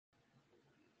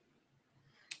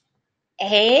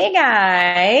Hey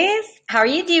guys, how are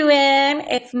you doing?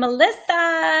 It's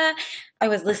Melissa. I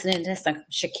was listening to some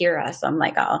Shakira, so I'm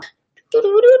like, oh, do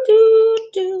do do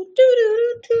do do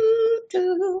do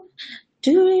do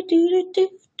do do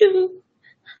do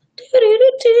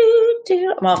do do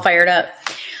do. I'm all fired up.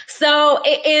 So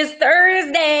it is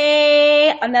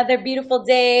Thursday, another beautiful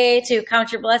day to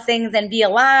count your blessings and be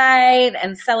alive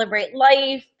and celebrate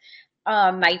life.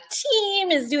 My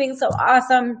team is doing so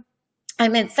awesome.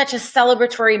 I'm in such a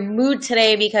celebratory mood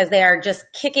today because they are just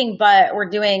kicking butt. We're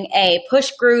doing a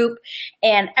push group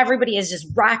and everybody is just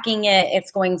rocking it. It's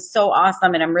going so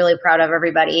awesome and I'm really proud of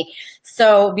everybody.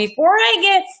 So before I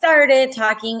get started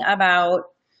talking about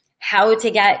how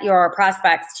to get your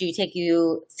prospects to take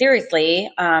you seriously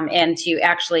and to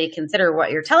actually consider what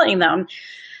you're telling them,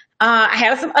 I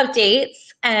have some updates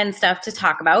and stuff to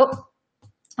talk about.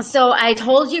 So I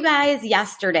told you guys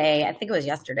yesterday, I think it was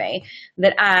yesterday,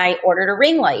 that I ordered a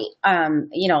ring light.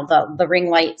 The ring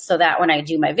light, so that when I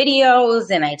do my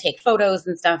videos and I take photos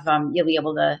and stuff, you'll be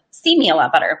able to see me a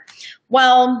lot better.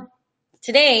 Well,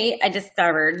 today I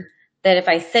discovered that if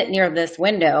I sit near this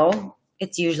window,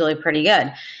 it's usually pretty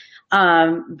good.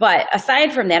 But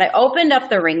aside from that, I opened up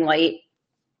the ring light.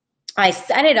 I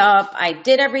set it up. I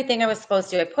did everything I was supposed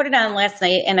to. I put it on last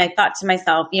night and I thought to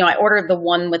myself, I ordered the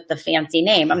one with the fancy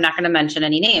name. I'm not going to mention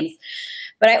any names,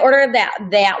 but I ordered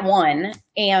that one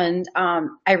and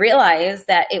I realized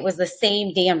that it was the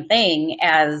same damn thing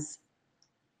as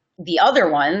the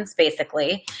other ones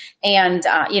basically. And,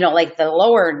 like the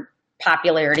lower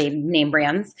popularity name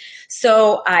brands.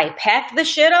 So I packed the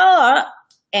shit all up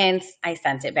and I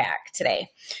sent it back today.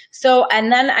 So, and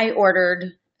then I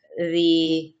ordered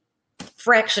the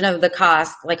fraction of the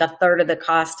cost, like a third of the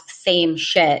cost, same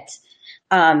shit.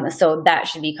 So that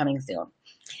should be coming soon.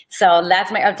 So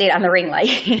that's my update on the ring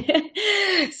light.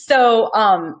 So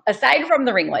aside from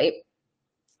the ring light,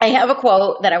 I have a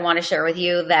quote that I want to share with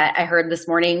you that I heard this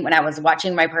morning when I was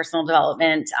watching my personal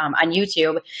development on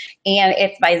YouTube, and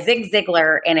it's by Zig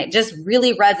Ziglar, and it just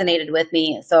really resonated with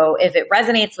me. So if it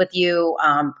resonates with you,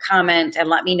 comment and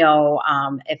let me know.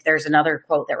 If there's another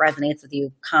quote that resonates with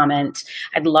you, comment.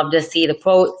 I'd love to see the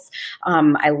quotes.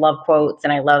 I love quotes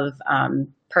and I love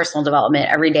personal development.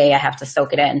 Every day I have to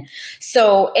soak it in.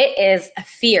 So it is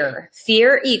fear.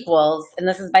 Fear equals, and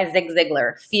this is by Zig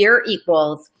Ziglar, fear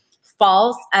equals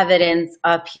false evidence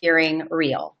appearing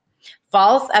real.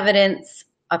 False evidence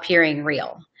appearing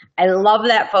real. I love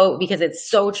that quote because it's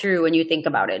so true when you think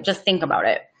about it. Just think about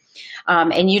it.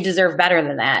 And you deserve better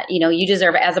than that. You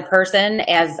deserve as a person,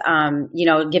 as,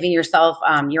 giving yourself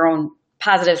your own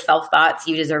positive self-thoughts,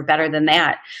 you deserve better than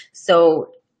that.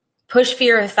 So push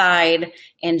fear aside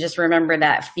and just remember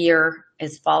that fear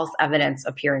is false evidence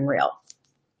appearing real.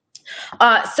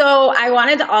 So I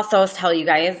wanted to also tell you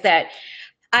guys that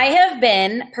I have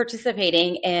been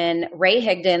participating in Ray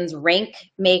Higdon's Rank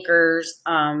Makers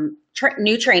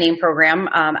new training program.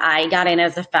 I got in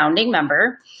as a founding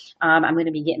member. I'm going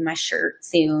to be getting my shirt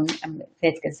soon.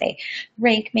 It's going to say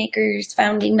Rank Makers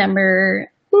founding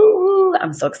member. Woo!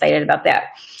 I'm so excited about that.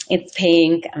 It's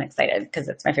pink. I'm excited because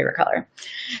it's my favorite color.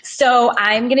 So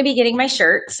I'm going to be getting my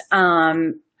shirt.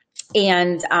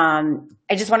 And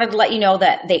I just wanted to let you know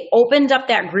that they opened up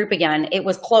that group again. It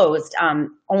was closed.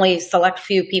 Only select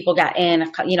few people got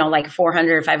in, like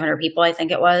 400, 500 people, I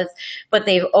think it was. But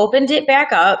they've opened it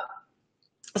back up.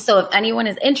 So if anyone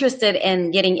is interested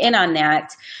in getting in on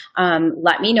that,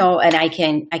 let me know and I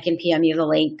can PM you the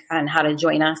link on how to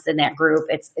join us in that group.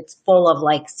 It's full of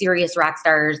like serious rock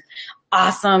stars,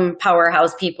 awesome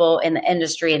powerhouse people in the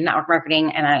industry and network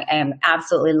marketing, and I am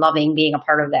absolutely loving being a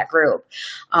part of that group.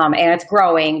 And it's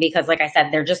growing because, like I said,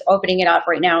 they're just opening it up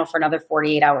right now for another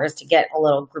 48 hours to get a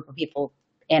little group of people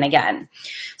in again.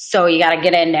 So you got to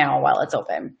get in now while it's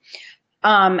open.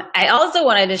 I also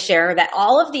wanted to share that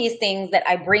all of these things that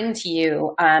I bring to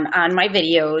you on my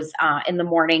videos in the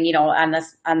morning,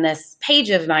 on this page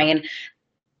of mine,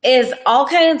 is all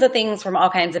kinds of things from all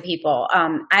kinds of people.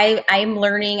 I'm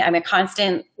learning. I'm a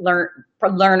constant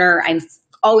learner. I'm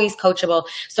always coachable.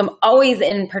 So I'm always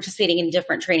participating in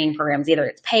different training programs, either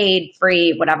it's paid,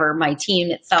 free, whatever, my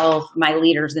team itself, my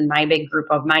leaders in my big group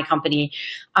of my company.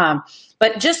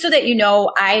 But just so that you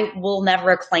know, I will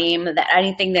never claim that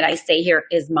anything that I say here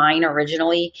is mine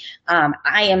originally.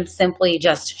 I am simply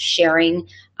just sharing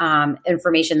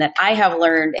information that I have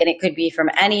learned, and it could be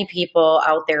from any people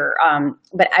out there.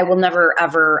 But I will never,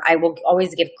 ever, I will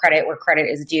always give credit where credit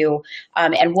is due.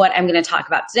 And what I'm going to talk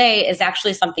about today is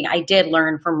actually something I did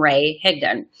learn from Ray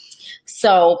Higdon.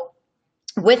 So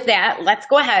with that, let's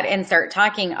go ahead and start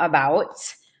talking about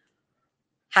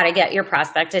how to get your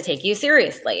prospect to take you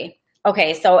seriously.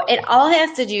 Okay, so it all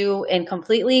has to do and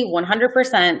completely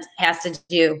 100% has to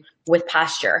do with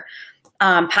posture.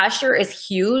 Posture is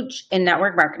huge in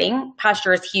network marketing.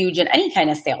 Posture is huge in any kind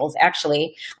of sales,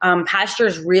 actually. Posture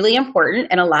is really important,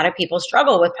 and a lot of people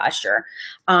struggle with posture.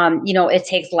 It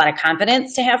takes a lot of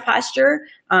confidence to have posture,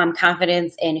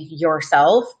 confidence in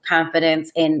yourself,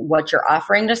 confidence in what you're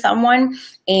offering to someone,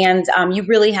 and you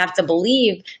really have to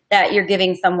believe that you're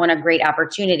giving someone a great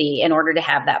opportunity in order to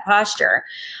have that posture.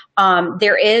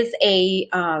 There is a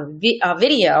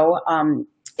video.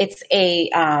 It's a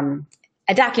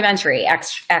documentary,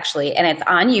 actually, and it's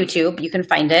on YouTube. You can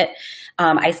find it.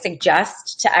 I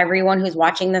suggest to everyone who's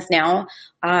watching this now,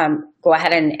 go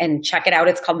ahead and check it out.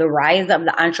 It's called The Rise of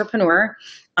the Entrepreneur.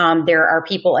 There are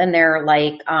people in there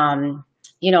like, Guy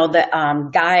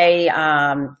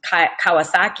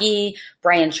Kawasaki,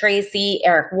 Brian Tracy,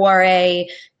 Eric Worre,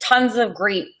 tons of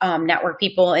great network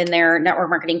people in there, network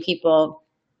marketing people.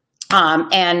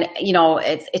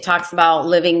 It talks about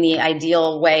living the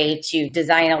ideal way to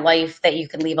design a life that you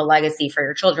can leave a legacy for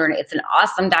your children. It's an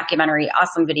awesome documentary,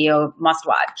 awesome video, must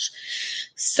watch.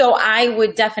 So I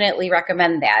would definitely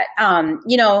recommend that.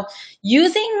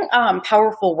 Using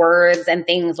powerful words and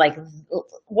things like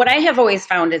what I have always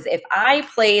found is if I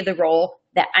play the role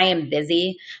that I am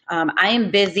busy,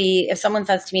 if someone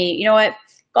says to me, you know what,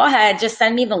 go ahead, just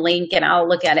send me the link and I'll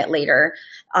look at it later.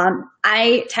 9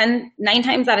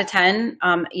 times out of 10,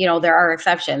 there are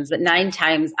exceptions, but 9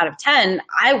 times out of 10,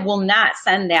 I will not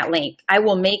send that link. I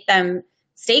will make them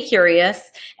stay curious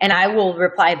and I will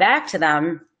reply back to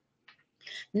them.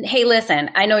 Hey, listen,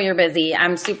 I know you're busy.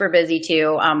 I'm super busy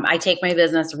too. I take my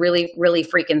business really, really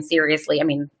freaking seriously. I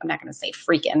mean, I'm not going to say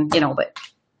freaking, but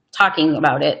talking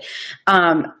about it.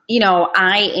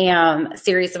 I am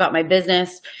serious about my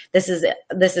business. This is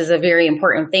a very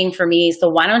important thing for me. So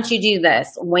why don't you do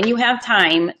this? When you have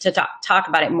time to talk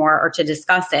about it more or to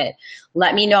discuss it,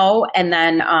 let me know. And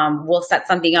then we'll set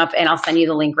something up and I'll send you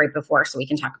the link right before so we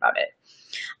can talk about it.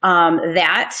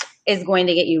 That is going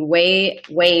to get you way,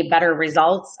 way better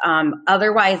results.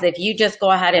 Otherwise, if you just go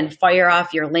ahead and fire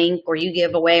off your link or you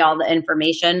give away all the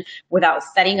information without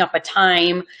setting up a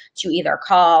time to either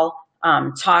call,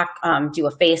 talk, do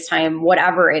a FaceTime,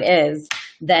 whatever it is,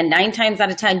 then 9 times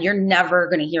out of 10, you're never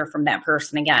going to hear from that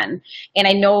person again. And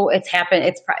I know it's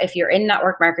happened. If you're in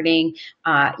network marketing,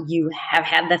 you have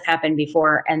had this happen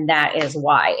before, and that is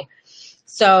why.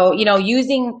 So,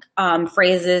 using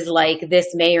phrases like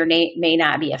this may or may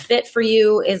not be a fit for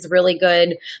you is really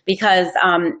good because,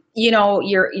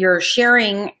 you're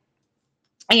sharing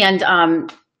and,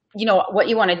 what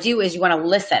you want to do is you want to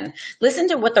listen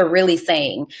to what they're really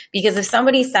saying. Because if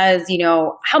somebody says,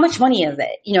 how much money is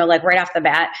it? Like right off the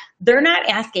bat, they're not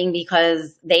asking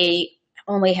because they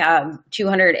only have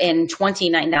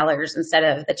 $229 instead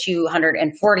of the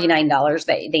 $249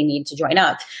 that they need to join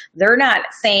up. They're not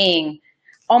saying,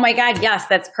 oh my God, yes,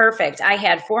 that's perfect. I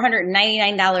had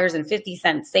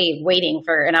 $499.50 saved waiting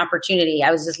for an opportunity.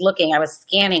 I was just looking, I was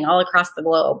scanning all across the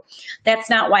globe. That's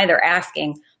not why they're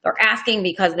asking. They're asking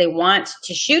because they want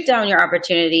to shoot down your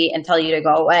opportunity and tell you to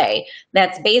go away.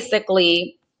 That's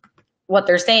basically what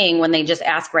they're saying when they just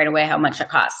ask right away how much it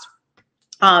costs.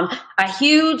 A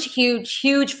huge, huge,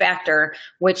 huge factor,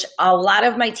 which a lot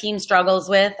of my team struggles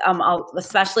with,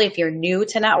 especially if you're new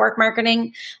to network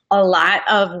marketing, a lot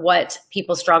of what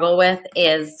people struggle with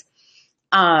is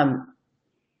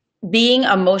being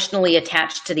emotionally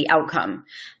attached to the outcome.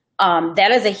 That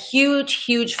is a huge,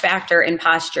 huge factor in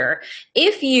posture.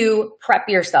 If you prep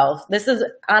yourself, this is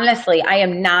honestly, I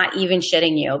am not even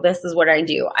shitting you. This is what I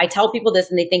do. I tell people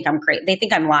this and they think I'm crazy. They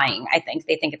think I'm lying.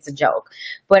 They think it's a joke,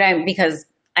 but because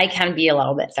I can be a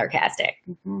little bit sarcastic,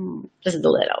 just a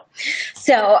little.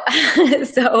 So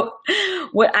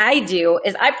what I do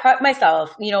is I prep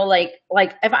myself, like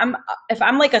if I'm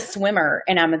like a swimmer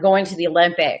and I'm going to the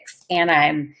Olympics and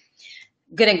I'm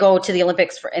going to go to the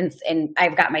Olympics and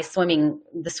I've got my swimming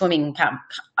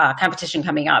competition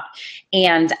coming up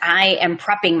and I am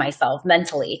prepping myself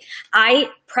mentally. I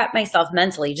prep myself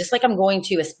mentally, just like I'm going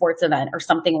to a sports event or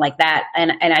something like that.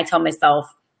 And I tell myself,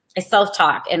 I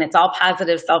self-talk, and it's all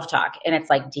positive self-talk, and it's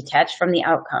like detached from the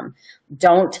outcome.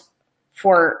 Don't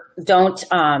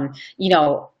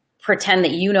pretend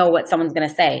that you know what someone's going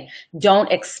to say. Don't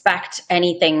expect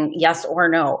anything yes or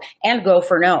no, and go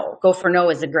for no. Go for no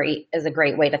is a great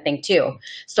way to think too.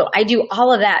 So I do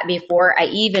all of that before I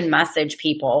even message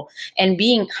people, and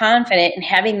being confident and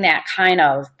having that kind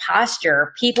of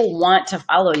posture. People want to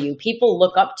follow you. People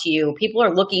look up to you. People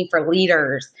are looking for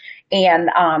leaders. And,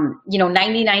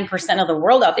 99% of the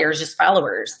world out there is just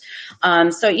followers.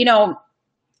 So,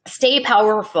 stay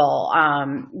powerful.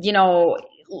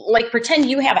 like pretend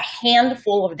you have a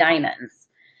handful of diamonds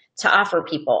to offer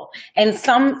people. And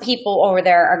some people over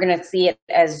there are going to see it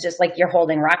as just like you're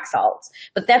holding rock salt,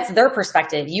 but that's their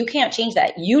perspective. You can't change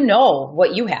that. You know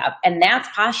what you have, and that's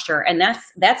posture, and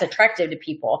that's attractive to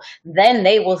people. Then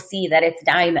they will see that it's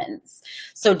diamonds.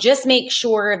 So just make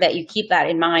sure that you keep that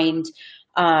in mind.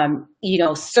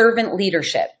 Servant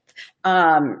leadership.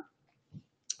 Here's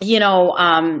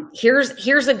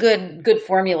a good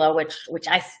formula, which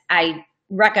I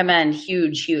recommend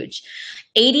huge.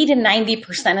 80 to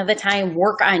 90% of the time,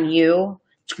 work on you.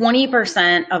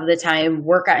 20% of the time,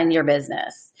 work on your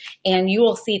business. And you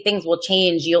will see things will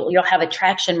change. You'll have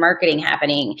attraction marketing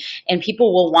happening, and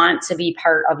people will want to be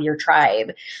part of your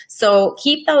tribe. So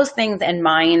keep those things in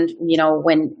mind,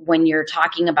 when you're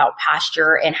talking about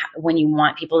posture and when you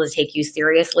want people to take you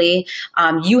seriously.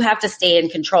 You have to stay in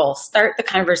control. Start the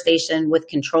conversation with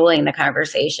controlling the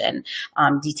conversation,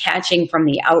 detaching from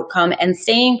the outcome, and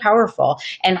staying powerful,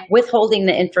 and withholding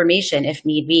the information if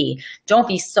need be. Don't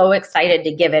be so excited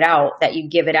to give it out that you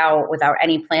give it out without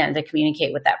any plan to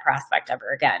communicate with that prospect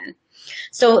ever again.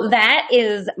 So that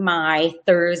is my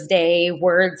Thursday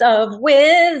words of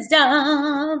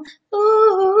wisdom.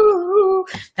 Ooh,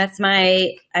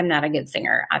 I'm not a good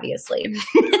singer, obviously.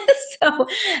 So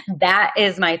that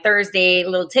is my Thursday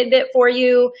little tidbit for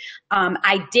you.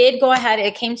 I did go ahead,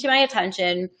 it came to my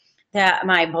attention that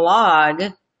my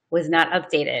blog was not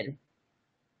updated.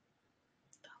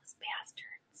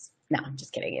 No, I'm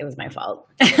just kidding. It was my fault.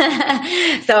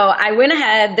 So I went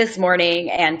ahead this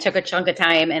morning and took a chunk of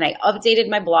time and I updated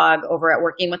my blog over at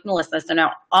Working with Melissa. So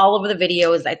now all of the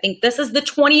videos, I think this is the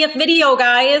 20th video,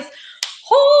 guys.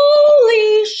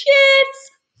 Holy shit.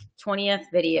 20th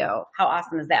video. How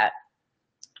awesome is that?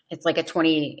 It's like a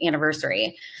 20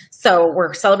 anniversary. So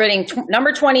we're celebrating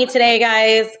number 20 today,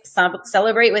 guys.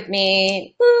 Celebrate with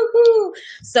me. Woo-hoo.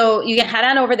 So you can head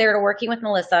on over there to Working with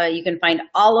Melissa. You can find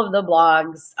all of the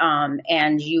blogs, and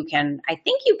I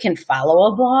think you can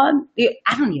follow a blog.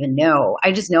 I don't even know.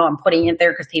 I just know I'm putting it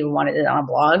there because people wanted it on a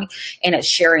blog, and it's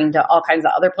sharing to all kinds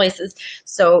of other places.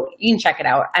 So you can check it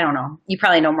out. I don't know. You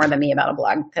probably know more than me about a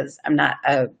blog because I'm not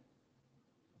a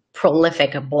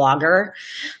prolific blogger.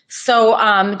 So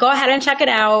go ahead and check it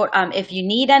out. If you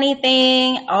need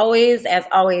anything, as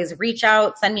always, reach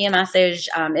out, send me a message.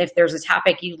 If there's a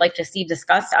topic you'd like to see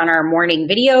discussed on our morning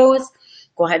videos,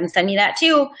 go ahead and send me that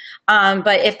too.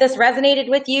 But if this resonated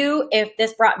with you, if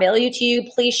this brought value to you,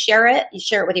 please share it. You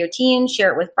share it with your team,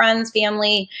 share it with friends,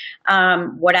 family,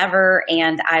 whatever.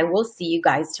 And I will see you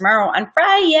guys tomorrow on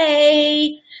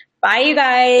Friday. Bye, you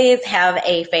guys. Have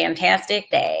a fantastic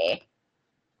day.